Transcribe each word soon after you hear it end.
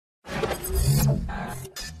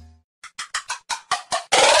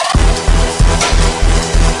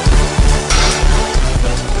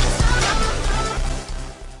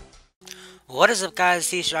What is up, guys?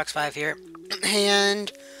 TDCROX 5 here, and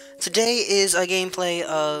today is a gameplay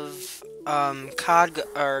of COD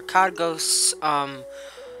Ghosts Octane.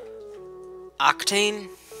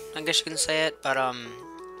 I guess you can say it, but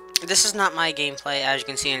this is not my gameplay. As you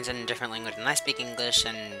can see, it's in a different language, and I speak English,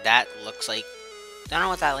 and that looks like I don't know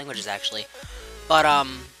what that language is actually, but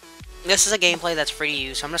this is a gameplay that's free to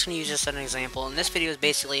use, so I'm just going to use this as an example. And this video is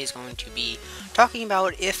basically going to be talking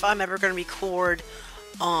about if I'm ever going to record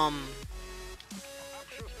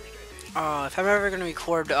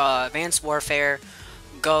Advanced Warfare,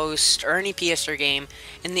 Ghost, or any PS3 game,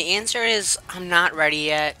 and the answer is I'm not ready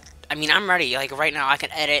yet. I mean, I'm ready. Like, right now, I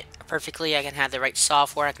can edit perfectly. I can have the right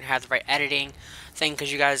software. I can have the right editing thing,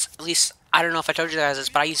 because you guys, at least, I don't know if I told you guys this,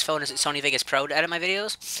 but I use Sony Vegas Pro to edit my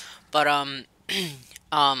videos. But, um,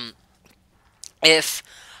 if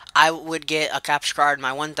I would get a capture card,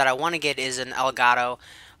 my one that I want to get is an Elgato,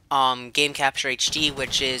 Game Capture HD,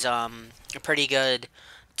 which is, a pretty good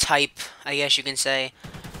type, I guess you can say.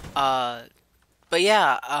 But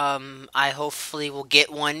yeah, I hopefully will get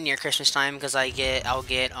one near Christmas time, because I'll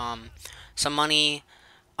get some money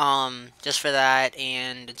just for that.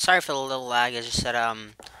 And sorry for the little lag. As I said,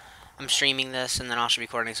 I'm streaming this and then also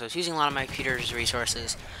recording, so it's using a lot of my computer's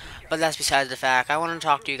resources. But that's besides the fact. I want to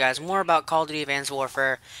talk to you guys more about Call of Duty Advanced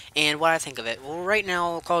Warfare and what I think of it. Well, right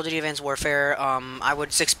now, Call of Duty Advanced Warfare, I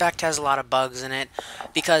would suspect has a lot of bugs in it,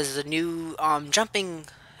 because the new jumping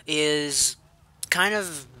is kind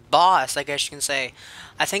of boss, I guess you can say.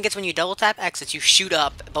 I think it's when you double tap X, it's you shoot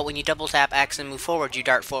up, but when you double tap X and move forward, you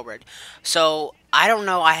dart forward. So, I don't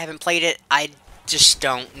know, I haven't played it, I just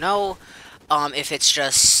don't know if it's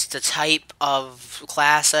just the type of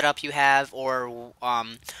class setup you have, or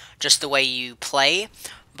just the way you play.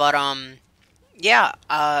 But, yeah,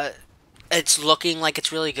 it's looking like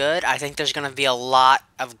it's really good. I think there's going to be a lot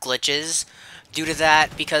of glitches due to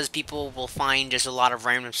that, because people will find just a lot of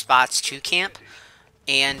random spots to camp.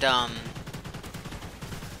 And,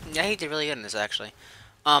 yeah, he did really good in this, actually.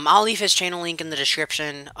 I'll leave his channel link in the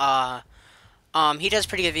description. He does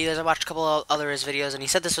pretty good videos. I watched a couple of other his videos, and he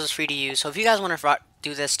said this was free to use. So if you guys want to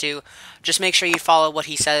do this too, just make sure you follow what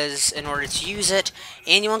he says in order to use it,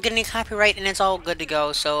 and you won't get any copyright, and it's all good to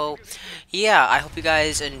go. So, yeah, I hope you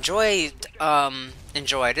guys enjoyed.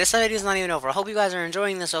 This video's not even over. I hope you guys are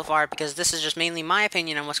enjoying this so far, because this is just mainly my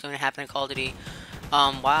opinion on what's going to happen in Call of Duty.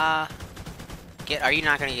 Are you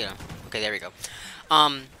not going to get him? Okay, there we go.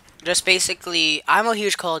 Just basically, I'm a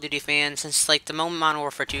huge Call of Duty fan since, like, the moment Modern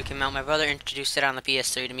Warfare 2 came out. My brother introduced it on the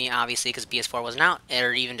PS3 to me, obviously, because PS4 wasn't out,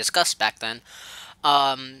 or even discussed back then.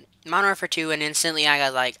 Modern Warfare 2, and instantly I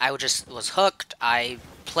got, like, I just was hooked. I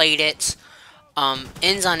played it,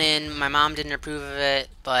 ins on in. My mom didn't approve of it,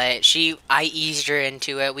 but I eased her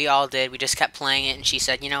into it. We all did. We just kept playing it, and she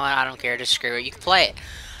said, you know what, I don't care, just screw it, you can play it.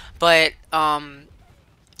 But,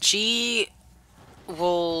 she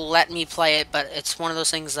will let me play it, but it's one of those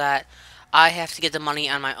things that I have to get the money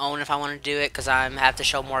on my own if I want to do it, because I have to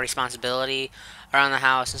show more responsibility around the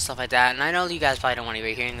house and stuff like that. And I know you guys probably don't want to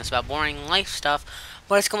be hearing this about boring life stuff,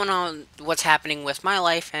 but it's going on, what's happening with my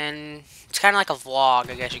life, and it's kind of like a vlog,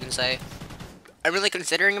 I guess you can say. I'm really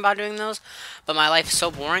considering about doing those, but my life is so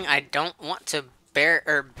boring, I don't want to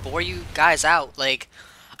bore you guys out. Like,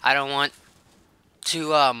 I don't want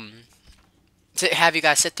to have you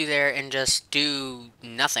guys sit through there and just do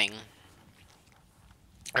nothing,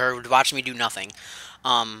 or watch me do nothing.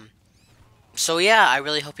 So yeah, I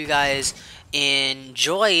really hope you guys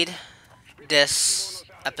enjoyed this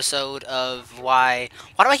episode of why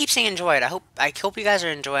do I keep saying enjoyed? I hope you guys are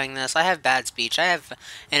enjoying this. I have bad speech. I have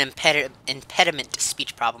an impediment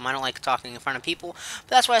speech problem. I don't like talking in front of people,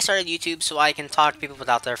 but that's why I started YouTube, so I can talk to people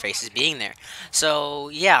without their faces being there. So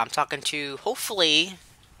yeah, I'm talking to hopefully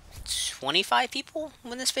 25 people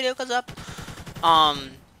when this video goes up.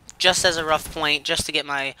 Just as a rough point, just to get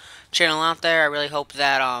my channel out there. I really hope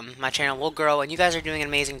that my channel will grow, and you guys are doing an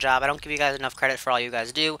amazing job. I don't give you guys enough credit for all you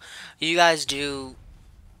guys do. You guys do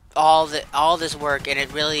all this work, and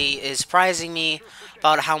it really is surprising me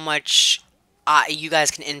about how much you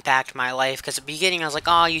guys can impact my life. Because at the beginning I was like,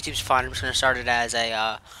 oh, YouTube's fun, I'm just gonna start it as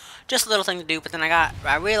a just a little thing to do. But then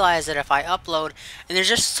I realized that if I upload, and there's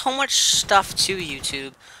just so much stuff to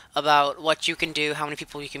YouTube about what you can do, how many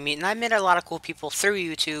people you can meet, and I met a lot of cool people through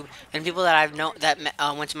YouTube, and people that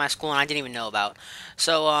went to my school and I didn't even know about.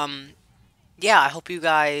 So yeah, I hope you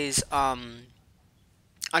guys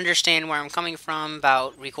understand where I'm coming from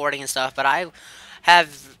about recording and stuff. But I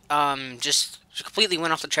have just completely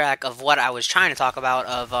went off the track of what I was trying to talk about,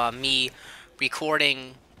 of me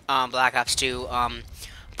recording Black Ops 2.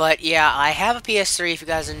 But yeah, I have a PS3 if you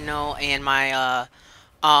guys didn't know, and my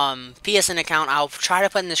PSN account. I'll try to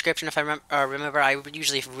put in the description if I remember. I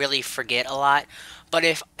usually really forget a lot, but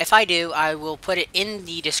if I do, I will put it in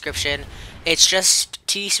the description. It's just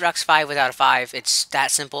TDCROX 5 without a 5. It's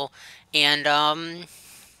that simple. And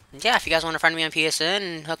yeah, if you guys want to friend me on PSN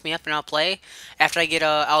and hook me up and I'll play after I get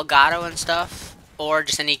a Elgato and stuff, or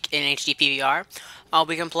just any in HD PVR.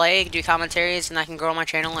 We can play, do commentaries, and I can grow my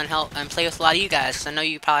channel and help and play with a lot of you guys. 'Cause I know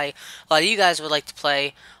you probably a lot of you guys would like to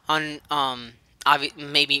play on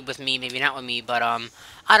maybe with me, maybe not with me, but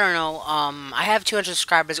I don't know. I have 200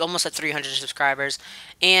 subscribers, almost at 300 subscribers,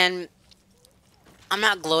 and I'm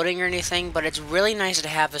not gloating or anything, but it's really nice to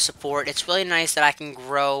have the support. It's really nice that I can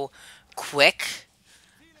grow quick,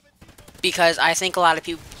 because I think a lot of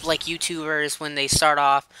people, like YouTubers, when they start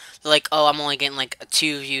off, they're like, oh, I'm only getting like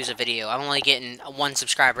 2 views a video. I'm only getting 1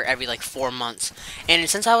 subscriber every like 4 months. And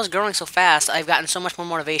since I was growing so fast, I've gotten so much more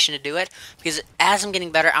motivation to do it, because as I'm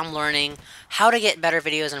getting better, I'm learning how to get better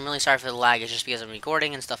videos, and I'm really sorry for the lag. It's just because I'm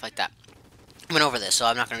recording and stuff like that. I went over this, so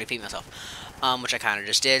I'm not going to repeat myself, which I kind of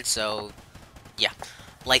just did, so yeah.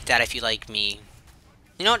 Like that if you like me.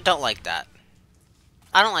 You know what? Don't like that.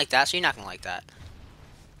 I don't like that, so you're not going to like that.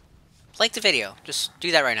 Like the video. Just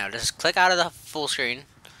do that right now. Just click out of the full screen,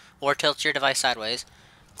 or tilt your device sideways.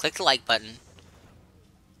 Click the like button.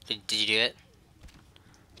 Did you do it?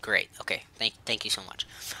 Great. Okay. Thank you so much.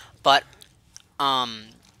 But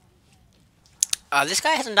this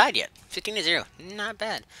guy hasn't died yet. 15-0. Not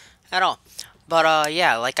bad at all. But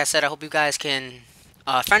yeah, like I said, I hope you guys can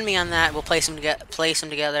friend me on that. We'll play some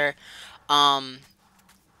together. I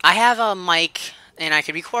have a mic, and I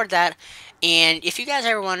can record that. And if you guys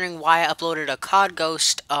are wondering why I uploaded a COD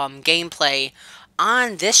Ghost gameplay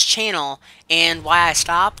on this channel and why I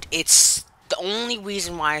stopped, it's the only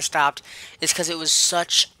reason why I stopped is because it was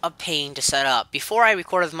such a pain to set up. Before I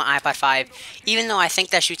recorded with my iPod 5, even though I think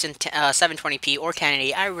that shoots in 720p or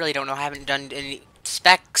 1080, I really don't know. I haven't done any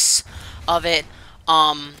specs of it.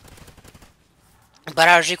 But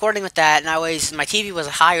I was recording with that, and my TV was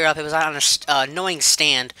higher up. It was on a annoying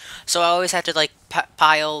stand, so I always had to like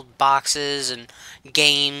pile boxes and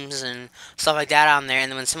games and stuff like that on there.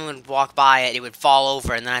 And then when someone would walk by it, it would fall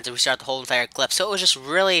over, and then I had to restart the whole entire clip. So it was just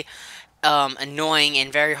really annoying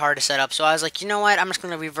and very hard to set up. So I was like, you know what? I'm just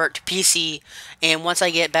gonna revert to PC, and once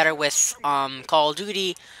I get better with Call of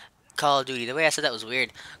Duty. The way I said that was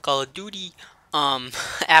weird. Call of Duty.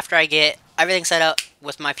 After I get everything set up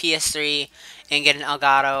with my PS3 and get an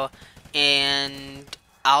Elgato, and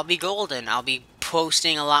I'll be golden. I'll be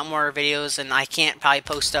posting a lot more videos, and I can't probably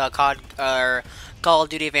post COD or Call of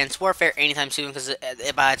Duty Advanced Warfare anytime soon, because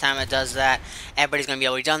by the time it does that, everybody's gonna be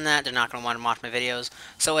already done that. They're not gonna want to watch my videos,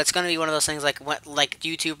 so it's gonna be one of those things like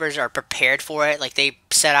YouTubers are prepared for it, like they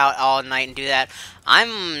set out all night and do that.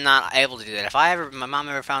 I'm not able to do that. If my mom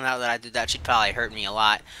ever found out that I did that, she'd probably hurt me a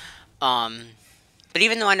lot. But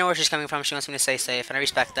even though I know where she's coming from, she wants me to stay safe, and I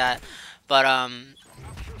respect that. But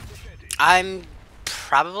I'm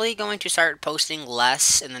probably going to start posting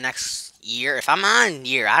less in the next year. If I'm on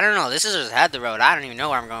year, I don't know. This is just head the road. I don't even know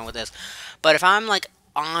where I'm going with this. But if I'm like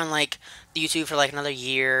on like YouTube for like another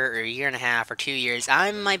year or a year and a half or 2 years,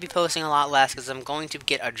 I might be posting a lot less because I'm going to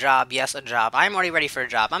get a job. Yes, a job. I'm already ready for a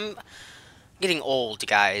job. I'm getting old,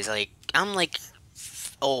 guys. Like I'm like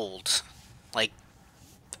old, like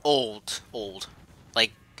old,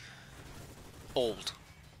 like old.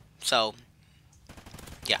 So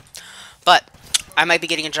yeah, but I might be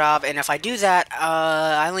getting a job, and if I do that,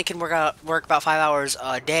 I only can work about 5 hours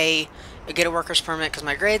a day to get a worker's permit, because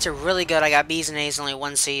my grades are really good. I got B's and A's, only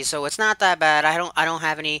 1 C, so it's not that bad. I don't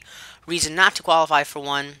have any reason not to qualify for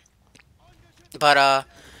one. But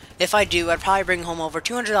if I do, I'd probably bring home over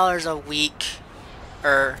 $200 a week,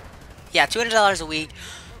 or yeah, $200 a week,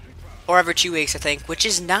 or every 2 weeks, I think, which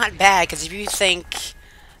is not bad, because if you think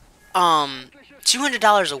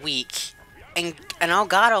 $200 a week, and an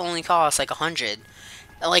Elgato only costs like 100.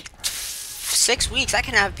 Like 6 weeks, I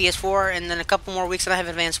can have PS4, and then a couple more weeks, and I have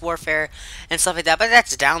Advanced Warfare and stuff like that. But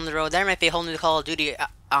that's down the road. There might be a whole new Call of Duty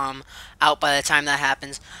out by the time that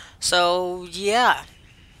happens. So yeah,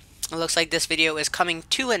 it looks like this video is coming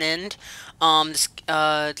to an end.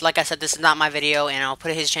 Like I said, this is not my video, and I'll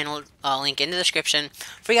put his channel link in the description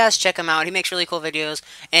for you guys to check him out. He makes really cool videos,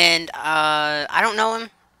 and I don't know him.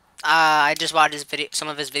 I just watched some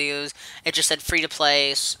of his videos. It just said free to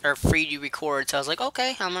play or free to record. So I was like,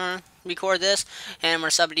 okay, I'm gonna record this, and I'm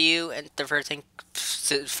gonna sub to you, and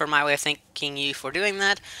for my way of thanking you for doing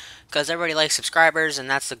that, because everybody likes subscribers, and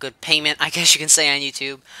that's a good payment, I guess you can say, on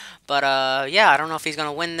YouTube. But yeah, I don't know if he's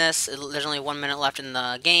gonna win this. There's only 1 minute left in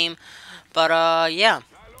the game, But yeah.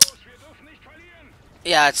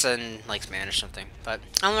 Yeah, it's in like Spanish or something. But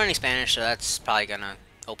I'm learning Spanish, so that's probably gonna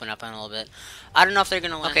open up in a little bit. I don't know if they're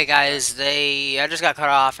gonna win. Okay, guys, I just got cut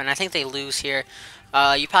off, and I think they lose here.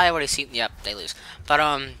 You probably already seen. Yep, they lose. But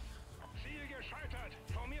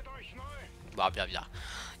blah blah blah.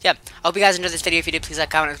 Yeah, I hope you guys enjoyed this video. If you did, please like,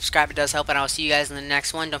 comment, and subscribe. It does help, and I will see you guys in the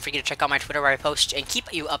next one. Don't forget to check out my Twitter where I post and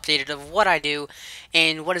keep you updated of what I do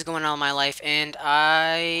and what is going on in my life. And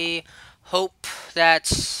I hope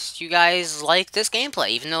that you guys like this gameplay,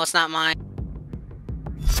 even though it's not mine.